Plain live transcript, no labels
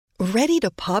Ready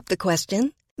to pop the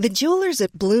question? The jewelers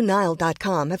at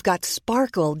BlueNile.com have got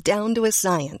sparkle down to a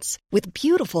science with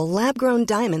beautiful lab-grown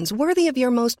diamonds worthy of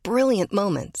your most brilliant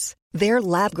moments. Their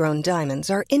lab-grown diamonds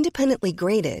are independently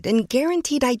graded and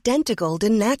guaranteed identical to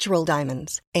natural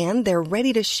diamonds, and they're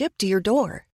ready to ship to your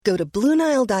door. Go to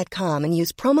BlueNile.com and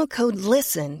use promo code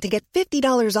LISTEN to get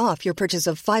 $50 off your purchase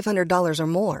of $500 or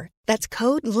more. That's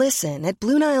code LISTEN at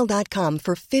BlueNile.com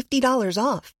for $50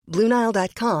 off.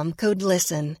 BlueNile.com, code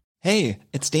LISTEN. Hey,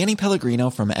 it's Danny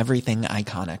Pellegrino from Everything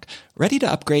Iconic. Ready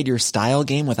to upgrade your style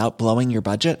game without blowing your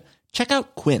budget? Check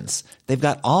out Quince. They've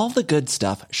got all the good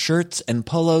stuff, shirts and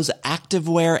polos,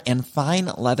 activewear, and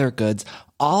fine leather goods,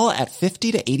 all at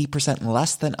 50 to 80%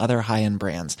 less than other high-end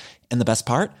brands. And the best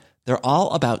part? They're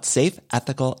all about safe,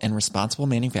 ethical, and responsible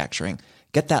manufacturing.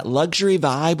 Get that luxury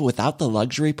vibe without the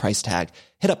luxury price tag.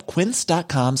 Hit up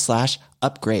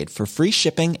quince.com/upgrade for free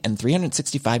shipping and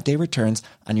 365-day returns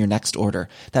on your next order.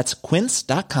 That's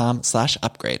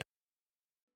quince.com/upgrade.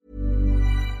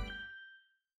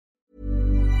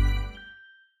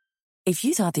 If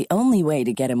you thought the only way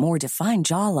to get a more defined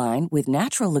jawline with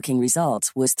natural-looking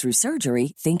results was through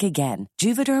surgery, think again.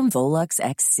 Juvederm Volux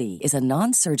XC is a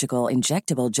non-surgical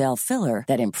injectable gel filler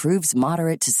that improves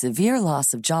moderate to severe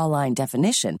loss of jawline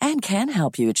definition and can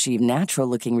help you achieve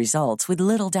natural-looking results with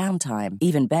little downtime.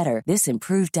 Even better, this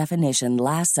improved definition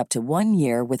lasts up to 1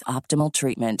 year with optimal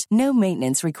treatment. No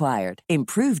maintenance required.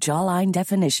 Improve jawline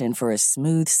definition for a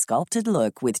smooth, sculpted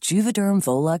look with Juvederm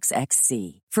Volux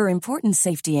XC. For important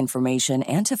safety information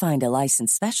and to find a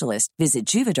licensed specialist, visit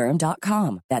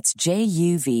Juvederm.com. That's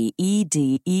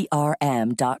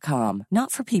JUVEDERM.com.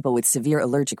 Not for people with severe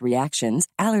allergic reactions,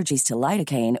 allergies to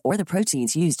lidocaine, or the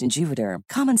proteins used in Juvederm.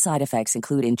 Common side effects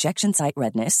include injection site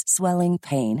redness, swelling,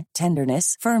 pain,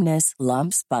 tenderness, firmness,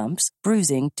 lumps, bumps,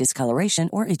 bruising, discoloration,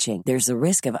 or itching. There's a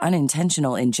risk of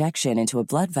unintentional injection into a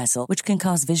blood vessel, which can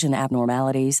cause vision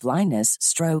abnormalities, blindness,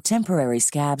 stroke, temporary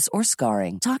scabs, or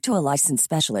scarring. Talk to a licensed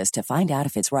specialist to find out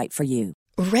if it's right for you.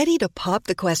 Ready to pop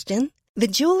the question? The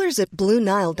jewelers at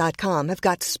BlueNile.com have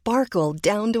got sparkle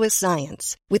down to a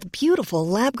science with beautiful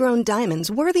lab-grown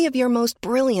diamonds worthy of your most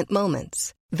brilliant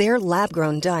moments. Their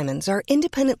lab-grown diamonds are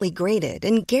independently graded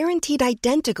and guaranteed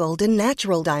identical to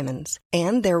natural diamonds,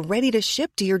 and they're ready to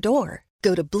ship to your door.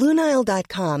 Go to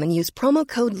BlueNile.com and use promo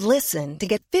code LISTEN to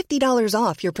get $50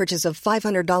 off your purchase of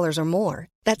 $500 or more.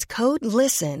 That's code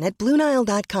LISTEN at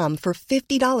BlueNile.com for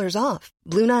 $50 off.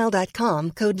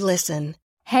 BlueNile.com, code LISTEN.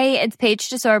 Hey, it's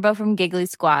Paige DeSorbo from Giggly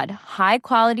Squad. High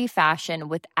quality fashion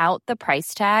without the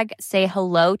price tag. Say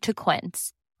hello to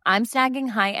Quince. I'm snagging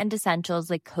high-end essentials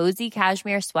like cozy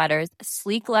cashmere sweaters,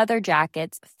 sleek leather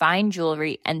jackets, fine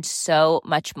jewelry, and so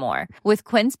much more. With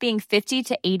Quince being 50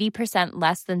 to 80%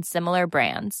 less than similar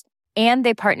brands. And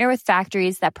they partner with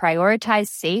factories that prioritize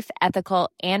safe,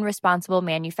 ethical, and responsible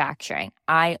manufacturing.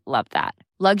 I love that.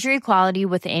 Luxury quality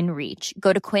within reach.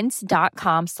 Go to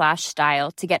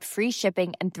quince.com/style to get free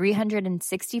shipping and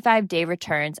 365-day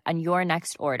returns on your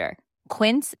next order.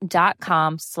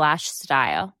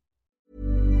 Quince.com/style.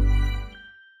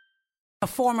 A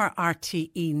former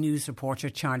RTE news reporter,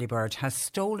 Charlie Bird, has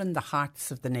stolen the hearts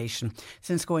of the nation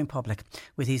since going public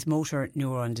with his motor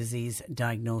neuron disease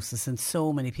diagnosis, and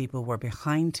so many people were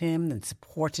behind him and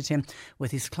supported him with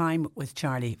his Climb with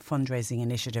Charlie fundraising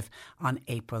initiative on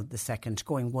April the 2nd.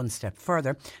 Going one step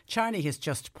further, Charlie has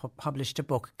just published a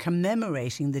book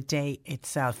commemorating the day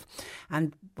itself,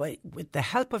 and with the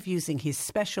help of using his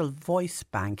special voice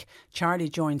bank, Charlie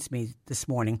joins me this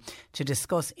morning to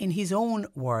discuss in his own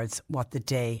words what the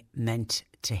day meant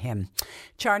to him.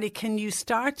 Charlie, can you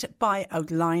start by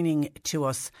outlining to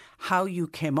us how you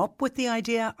came up with the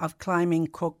idea of climbing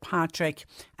Croagh Patrick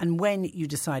and when you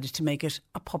decided to make it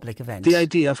a public event? The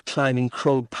idea of climbing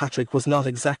Croagh Patrick was not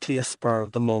exactly a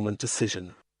spur-of-the-moment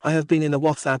decision. I have been in a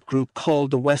WhatsApp group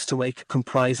called the West Awake,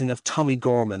 comprising of Tommy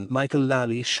Gorman, Michael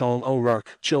Lally, Sean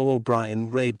O'Rourke, Joe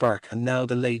O'Brien, Ray Burke, and now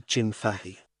the late Jim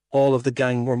Fahey. All of the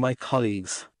gang were my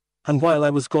colleagues. And while I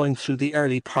was going through the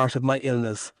early part of my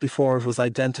illness, before it was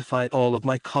identified, all of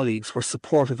my colleagues were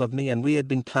supportive of me, and we had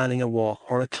been planning a walk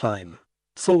or a climb.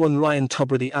 So when Ryan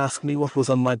Tubridy asked me what was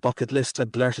on my bucket list, I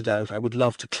blurted out I would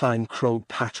love to climb Croagh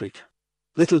Patrick.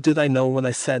 Little did I know when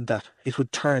I said that it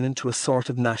would turn into a sort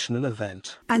of national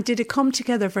event. And did it come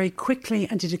together very quickly,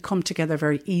 and did it come together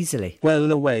very easily? Well, in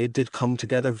a way it did come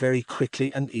together very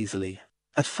quickly and easily.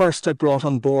 At first I brought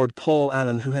on board Paul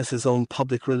Allen, who has his own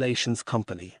public relations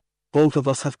company. Both of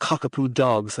us have cockapoo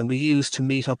dogs, and we used to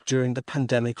meet up during the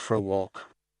pandemic for a walk.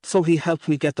 So he helped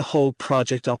me get the whole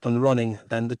project up and running.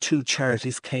 Then the two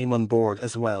charities came on board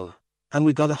as well. And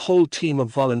we got a whole team of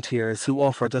volunteers who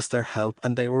offered us their help,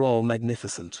 and they were all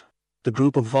magnificent. The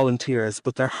group of volunteers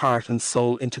put their heart and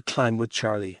soul into Climb with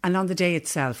Charlie. And on the day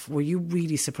itself, were you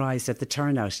really surprised at the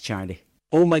turnout, Charlie?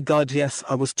 Oh my God, yes,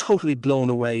 I was totally blown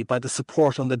away by the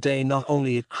support on the day, not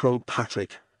only at Croagh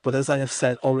Patrick, but as I have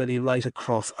said already, right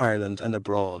across Ireland and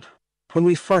abroad. When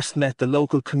we first met the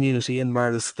local community in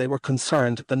Murles, they were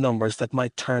concerned at the numbers that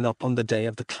might turn up on the day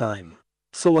of the climb.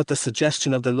 So at the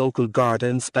suggestion of the local Garda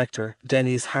inspector,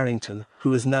 Dennis Harrington,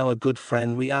 who is now a good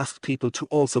friend, we asked people to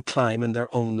also climb in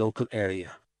their own local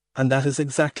area. And that is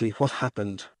exactly what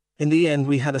happened. In the end,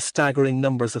 we had a staggering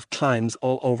numbers of climbs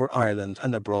all over Ireland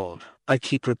and abroad. I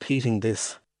keep repeating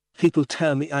this. People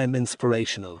tell me I am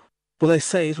inspirational. But I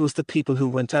say it was the people who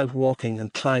went out walking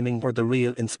and climbing were the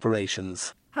real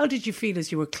inspirations. How did you feel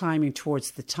as you were climbing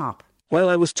towards the top? Well,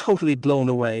 I was totally blown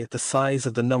away at the size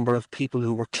of the number of people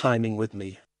who were climbing with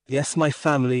me. Yes, my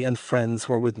family and friends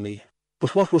were with me.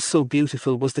 But what was so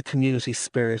beautiful was the community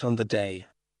spirit on the day.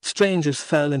 Strangers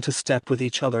fell into step with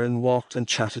each other and walked and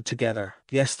chatted together.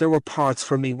 Yes, there were parts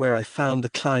for me where I found the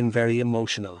climb very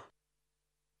emotional.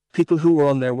 People who were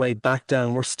on their way back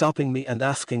down were stopping me and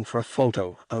asking for a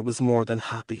photo. I was more than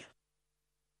happy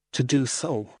to do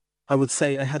so. I would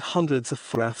say I had hundreds of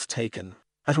photographs taken.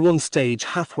 At one stage,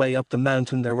 halfway up the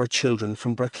mountain, there were children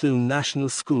from Bracloon National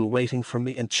School waiting for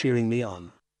me and cheering me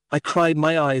on. I cried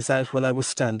my eyes out when I was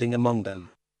standing among them.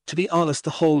 To be honest,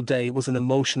 the whole day was an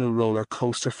emotional roller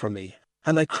coaster for me,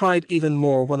 and I cried even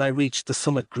more when I reached the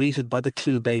summit, greeted by the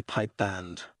Clú Bé Pipe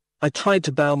Band. I tried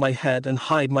to bow my head and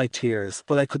hide my tears,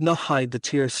 but I could not hide the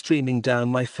tears streaming down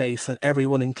my face, and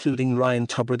everyone, including Ryan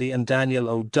Tubridy and Daniel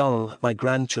O'Donnell, my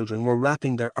grandchildren, were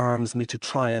wrapping their arms me to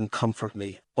try and comfort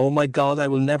me. Oh my God, I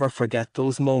will never forget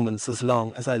those moments as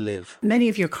long as I live. Many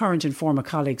of your current and former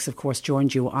colleagues, of course,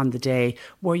 joined you on the day.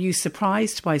 Were you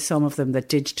surprised by some of them that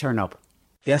did turn up?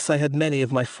 Yes, I had many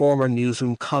of my former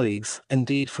newsroom colleagues,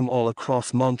 indeed from all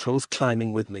across Montrose,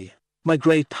 climbing with me. My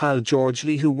great pal George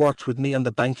Lee, who worked with me on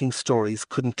the banking stories,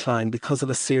 couldn't climb because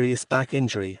of a serious back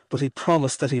injury, but he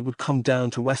promised that he would come down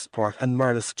to Westport and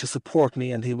Murles to support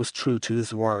me, and he was true to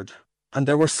his word. And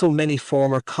there were so many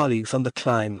former colleagues on the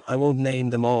climb, I won't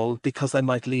name them all because I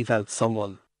might leave out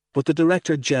someone. But the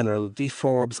Director General, Dee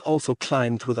Forbes, also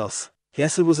climbed with us.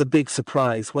 Yes, it was a big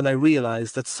surprise when I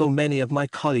realised that so many of my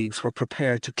colleagues were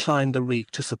prepared to climb the Reek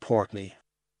to support me.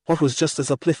 What was just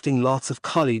as uplifting, lots of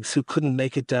colleagues who couldn't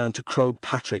make it down to Croagh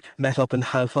Patrick met up in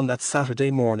Howth on that Saturday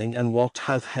morning and walked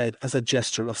Howth Head as a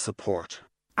gesture of support.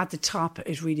 At the top,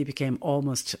 it really became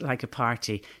almost like a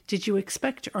party. Did you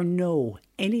expect or know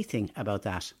anything about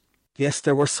that? Yes,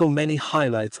 there were so many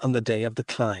highlights on the day of the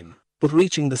climb. But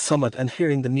reaching the summit and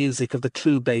hearing the music of the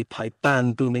Clú Bé Pipe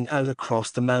Band booming out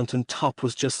across the mountain top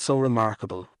was just so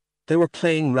remarkable. They were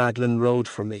playing Raglan Road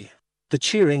for me. The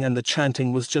cheering and the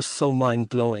chanting was just so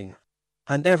mind-blowing.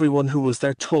 And everyone who was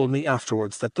there told me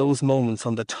afterwards that those moments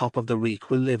on the top of the Reek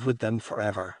will live with them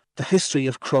forever. The history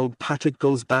of Croagh Patrick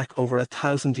goes back over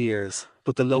 1,000 years,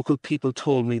 but the local people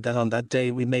told me that on that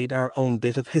day we made our own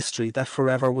bit of history that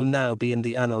forever will now be in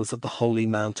the annals of the Holy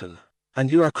Mountain.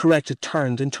 And you are correct, it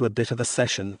turned into a bit of a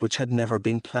session which had never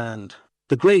been planned.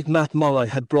 The great Matt Mulloy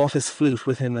had brought his flute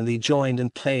with him and he joined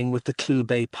in playing with the Clú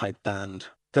Bé Pipe Band.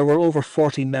 There were over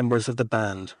 40 members of the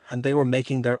band, and they were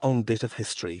making their own bit of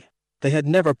history. They had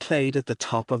never played at the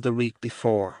top of the Reek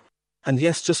before. And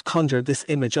yes, just conjure this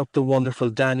image up, the wonderful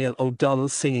Daniel O'Donnell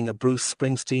singing a Bruce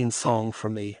Springsteen song for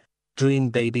me. Dream,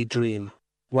 baby, dream.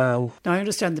 Wow. Now, I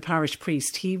understand the parish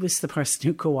priest, he was the person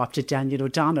who co-opted Daniel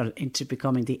O'Donnell into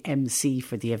becoming the MC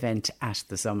for the event at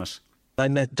the summit. I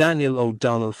met Daniel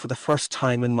O'Donnell for the first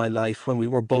time in my life when we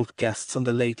were both guests on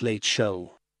the Late Late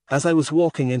Show. As I was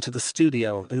walking into the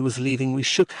studio, he was leaving, we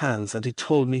shook hands and he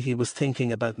told me he was thinking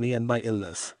about me and my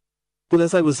illness. But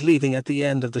as I was leaving at the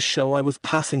end of the show, I was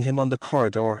passing him on the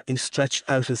corridor. He stretched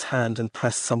out his hand and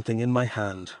pressed something in my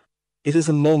hand. It is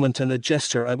a moment and a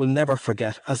gesture I will never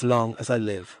forget as long as I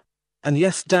live. And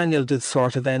yes, Daniel did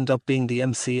sort of end up being the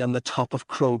MC on the top of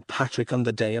Croagh Patrick on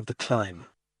the day of the climb.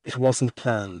 It wasn't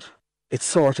planned. It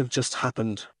sort of just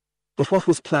happened. But what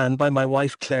was planned by my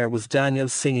wife Claire was Daniel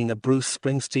singing a Bruce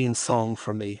Springsteen song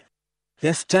for me.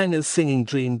 Yes, Daniel singing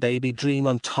Dream Baby Dream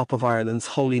on top of Ireland's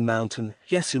Holy Mountain.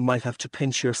 Yes, you might have to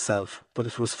pinch yourself, but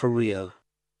it was for real.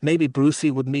 Maybe Brucey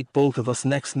would meet both of us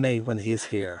next May when he is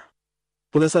here.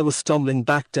 But as I was stumbling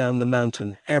back down the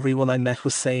mountain, everyone I met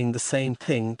was saying the same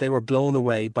thing. They were blown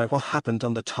away by what happened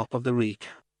on the top of the Reek.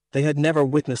 They had never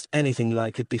witnessed anything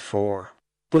like it before.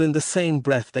 But in the same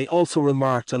breath they also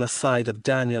remarked on a side of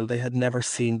Daniel they had never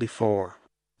seen before.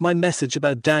 My message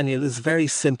about Daniel is very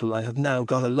simple. I have now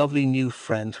got a lovely new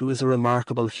friend who is a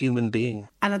remarkable human being.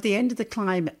 And at the end of the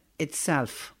climb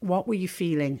itself, what were you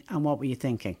feeling and what were you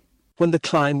thinking? When the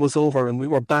climb was over and we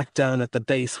were back down at the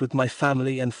base with my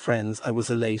family and friends, I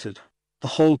was elated. The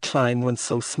whole climb went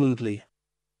so smoothly.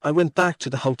 I went back to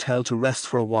the hotel to rest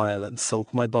for a while and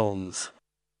soak my bones.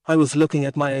 I was looking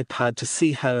at my iPad to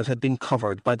see how it had been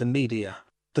covered by the media.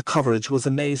 The coverage was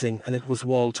amazing and it was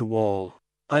wall to wall.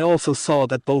 I also saw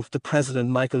that both the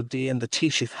President Michael D and the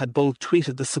Taoiseach had both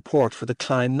tweeted the support for the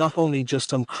climb, not only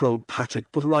just on Croagh Patrick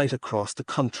but right across the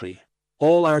country.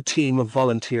 All our team of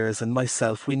volunteers and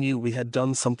myself, we knew we had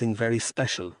done something very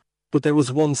special. But there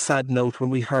was one sad note when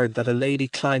we heard that a lady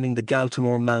climbing the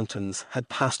Galtamore Mountains had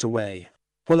passed away.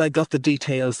 When I got the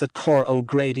details that Cora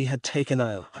O'Grady had taken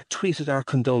ill, I tweeted our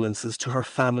condolences to her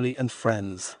family and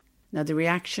friends. Now, the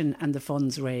reaction and the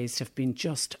funds raised have been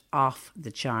just off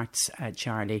the charts,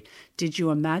 Charlie. Did you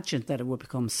imagine that it would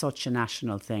become such a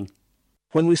national thing?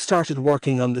 When we started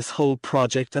working on this whole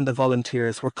project and the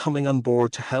volunteers were coming on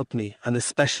board to help me, and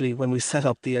especially when we set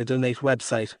up the I Donate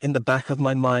website, in the back of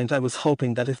my mind I was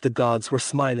hoping that if the gods were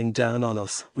smiling down on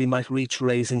us, we might reach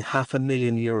raising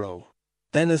 €500,000.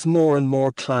 Then as more and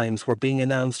more climbs were being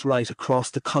announced right across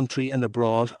the country and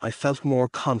abroad, I felt more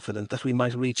confident that we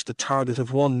might reach the target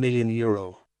of €1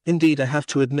 million. Indeed, I have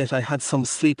to admit I had some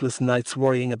sleepless nights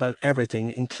worrying about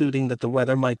everything, including that the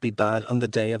weather might be bad on the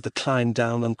day of the climb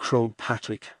down on Croagh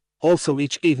Patrick. Also,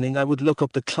 each evening I would look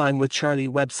up the Climb with Charlie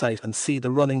website and see the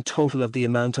running total of the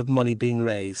amount of money being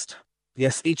raised.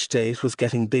 Yes, each day it was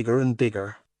getting bigger and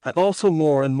bigger. And also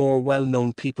more and more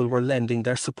well-known people were lending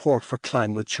their support for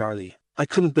Climb with Charlie. I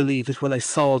couldn't believe it when I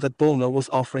saw that Bono was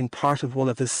offering part of one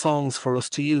of his songs for us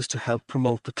to use to help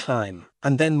promote the climb.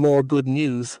 And then more good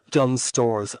news, Dunnes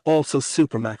Stores, also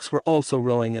Supermax, were also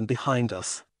rowing in behind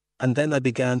us. And then I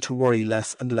began to worry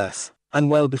less and less. And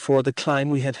well before the climb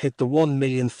we had hit the 1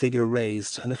 million figure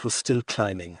raised, and it was still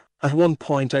climbing. At one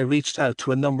point I reached out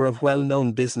to a number of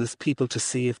well-known business people to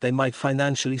see if they might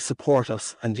financially support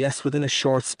us, and yes, within a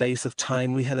short space of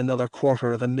time we had another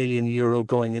 €250,000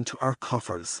 going into our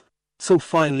coffers. So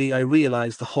finally I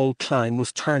realised the whole climb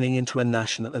was turning into a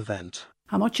national event.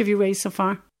 How much have you raised so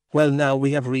far? Well, now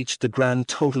we have reached the grand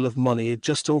total of money,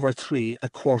 just over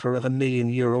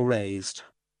 €750,000 raised.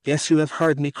 Yes, you have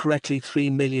heard me correctly,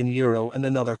 €3 million and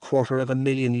another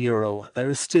 €250,000.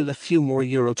 There is still a few more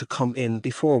euro to come in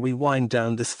before we wind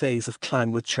down this phase of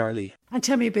Climb with Charlie. And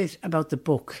tell me a bit about the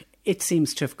book. It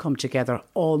seems to have come together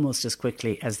almost as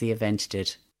quickly as the event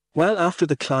did. Well, after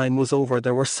the climb was over,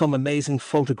 there were some amazing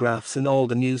photographs in all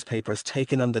the newspapers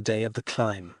taken on the day of the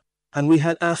climb. And we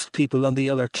had asked people on the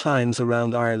other climbs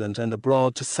around Ireland and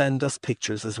abroad to send us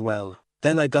pictures as well.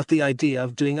 Then I got the idea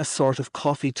of doing a sort of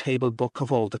coffee table book of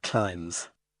all the climbs.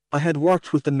 I had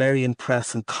worked with the Marion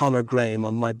Press and Conor Graham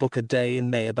on my book A Day in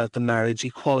May about the marriage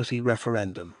equality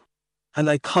referendum. And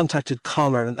I contacted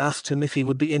Conor and asked him if he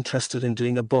would be interested in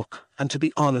doing a book, and to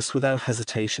be honest, without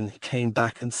hesitation, he came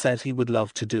back and said he would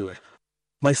love to do it.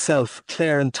 Myself,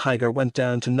 Claire and Tiger went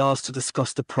down to Nos to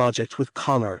discuss the project with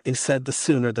Conor. He said the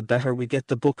sooner the better, we get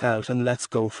the book out and let's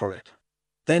go for it.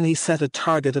 Then he set a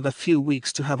target of a few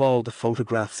weeks to have all the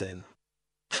photographs in.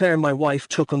 Claire, my wife,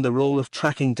 took on the role of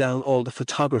tracking down all the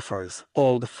photographers,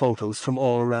 all the photos from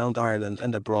all around Ireland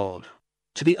and abroad.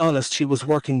 To be honest, she was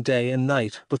working day and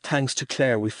night, but thanks to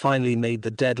Claire we finally made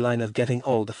the deadline of getting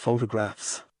all the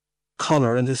photographs.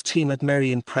 Conor and his team at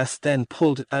Marion Press then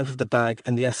pulled it out of the bag,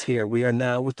 and yes, here we are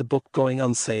now with the book going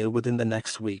on sale within the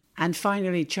next week. And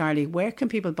finally, Charlie, where can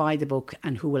people buy the book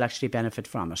and who will actually benefit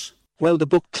from it? Well, the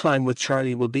book Climb with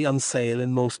Charlie will be on sale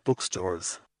in most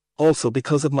bookstores. Also,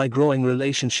 because of my growing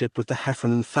relationship with the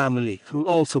Heffernan family, it will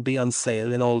also be on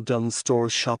sale in all Dunnes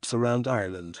Stores shops around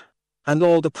Ireland. And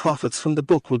all the profits from the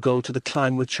book will go to the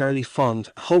Climb with Charlie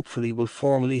Fund. Hopefully we'll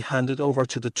formally hand it over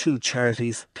to the two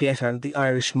charities, Pieta and the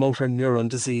Irish Motor Neuron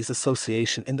Disease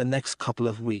Association, in the next couple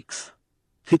of weeks.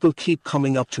 People keep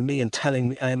coming up to me and telling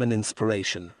me I am an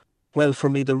inspiration. Well, for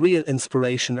me the real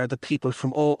inspiration are the people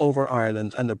from all over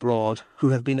Ireland and abroad who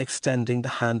have been extending the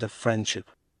hand of friendship.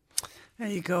 There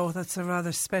you go. That's a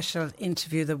rather special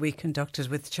interview that we conducted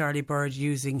with Charlie Bird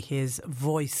using his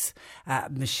voice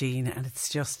machine, and it's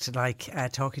just like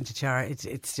talking to Charlie.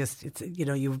 It's you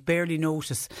know, you barely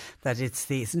notice that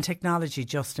isn't technology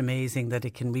just amazing that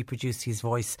it can reproduce his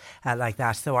voice like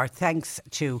that. So our thanks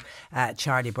to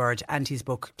Charlie Bird, and his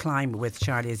book Climb with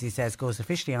Charlie, as he says, goes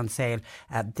officially on sale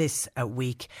this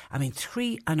week. I mean,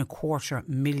 €3.25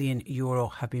 million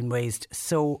have been raised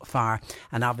so far,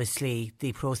 and obviously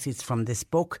the proceeds from this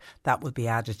book. That will be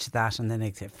added to that, and then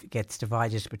it gets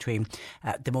divided between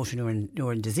the Motor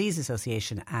Neuron Disease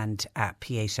Association and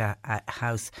Pieta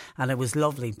House. And it was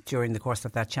lovely during the course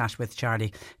of that chat with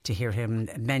Charlie to hear him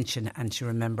mention and to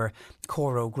remember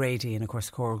Cora O'Grady. And of course,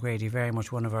 Cora O'Grady, very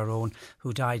much one of our own,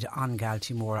 who died on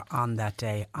Galtymore on that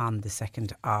day, on the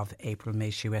 2nd of April. May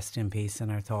she rest in peace, and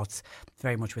our thoughts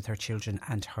very much with her children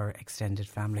and her extended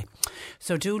family.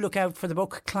 So do look out for the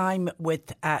book Climb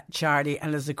with Charlie,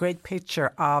 and there's a great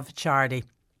picture of Charlie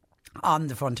on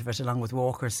the front of it, along with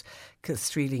walkers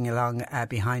streeling along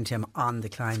behind him on the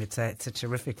climb. It's a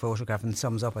terrific photograph and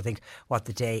sums up, I think, what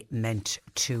the day meant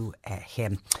to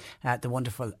him. The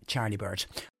wonderful Charlie Bird.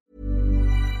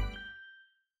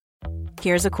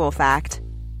 Here's a cool fact.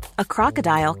 A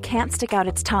crocodile can't stick out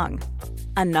its tongue.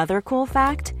 Another cool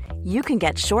fact, you can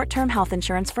get short-term health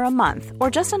insurance for a month or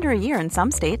just under a year in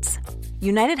some states.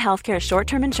 United Healthcare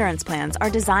short-term insurance plans are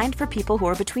designed for people who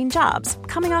are between jobs,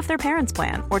 coming off their parents'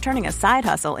 plan, or turning a side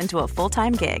hustle into a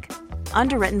full-time gig.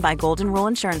 Underwritten by Golden Rule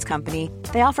Insurance Company,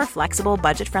 they offer flexible,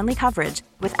 budget-friendly coverage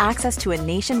with access to a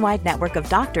nationwide network of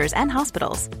doctors and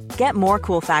hospitals. Get more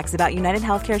cool facts about United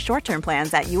Healthcare short-term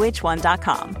plans at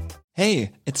uh1.com.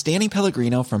 Hey, it's Danny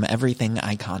Pellegrino from Everything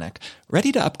Iconic.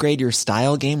 Ready to upgrade your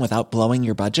style game without blowing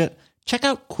your budget? Check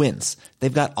out Quince.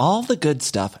 They've got all the good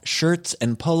stuff, shirts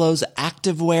and polos,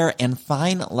 activewear, and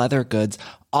fine leather goods,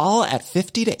 all at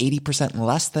 50 to 80%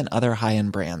 less than other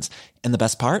high-end brands. And the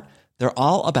best part? They're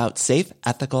all about safe,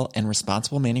 ethical, and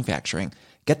responsible manufacturing.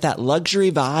 Get that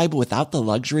luxury vibe without the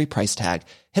luxury price tag.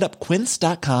 Hit up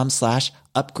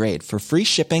quince.com/upgrade for free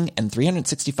shipping and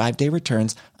 365-day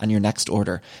returns on your next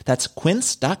order. That's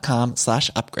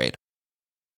quince.com/upgrade.